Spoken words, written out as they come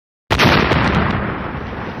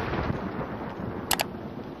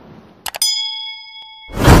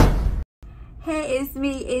Hey, it's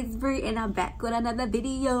me, it's Bree, and I'm back with another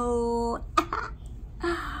video.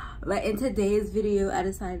 But in today's video, I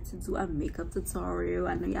decided to do a makeup tutorial.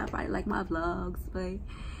 I know y'all probably like my vlogs, but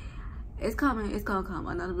it's coming. It's gonna come.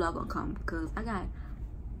 Another vlog gonna come because I got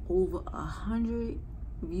over 100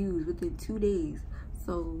 views within 2 days.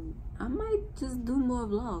 So I might just do more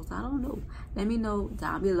vlogs. I don't know. Let me know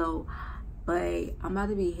down below. But I'm about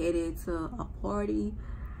to be headed to a party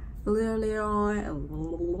a little later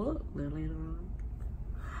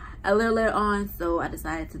on, so I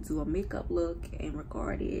decided to do a makeup look and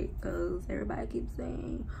record it because everybody keeps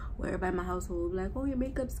saying, well, everybody in my household like, oh, your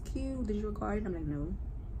makeup's cute, did you record it? I'm like, no.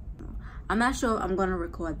 I'm not sure I'm gonna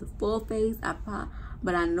record the full face,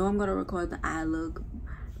 but I know I'm gonna record the eye look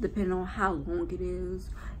depending on how long it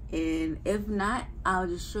is, and if not, I'll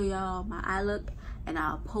just show y'all my eye look and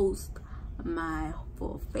I'll post my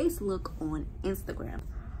full face look on Instagram.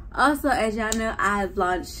 Also, as y'all know, I've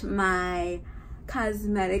launched my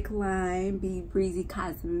cosmetic line, Breezy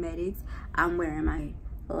Cosmetics. I'm wearing my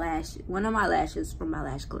one of my lashes from my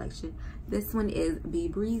lash collection. This one is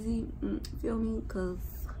Breezy, feel me? Because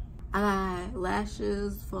I got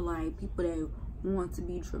lashes for like people that want to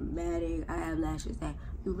be dramatic. I have lashes that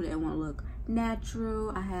people that want to look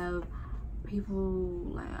natural. I have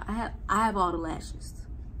people like I have all the lashes,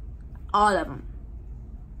 all of them.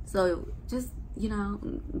 So just, you know,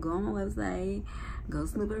 go on my website, go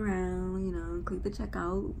snoop around, you know, click the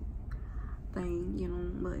checkout thing, you know,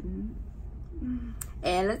 button,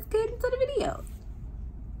 and let's get into the video.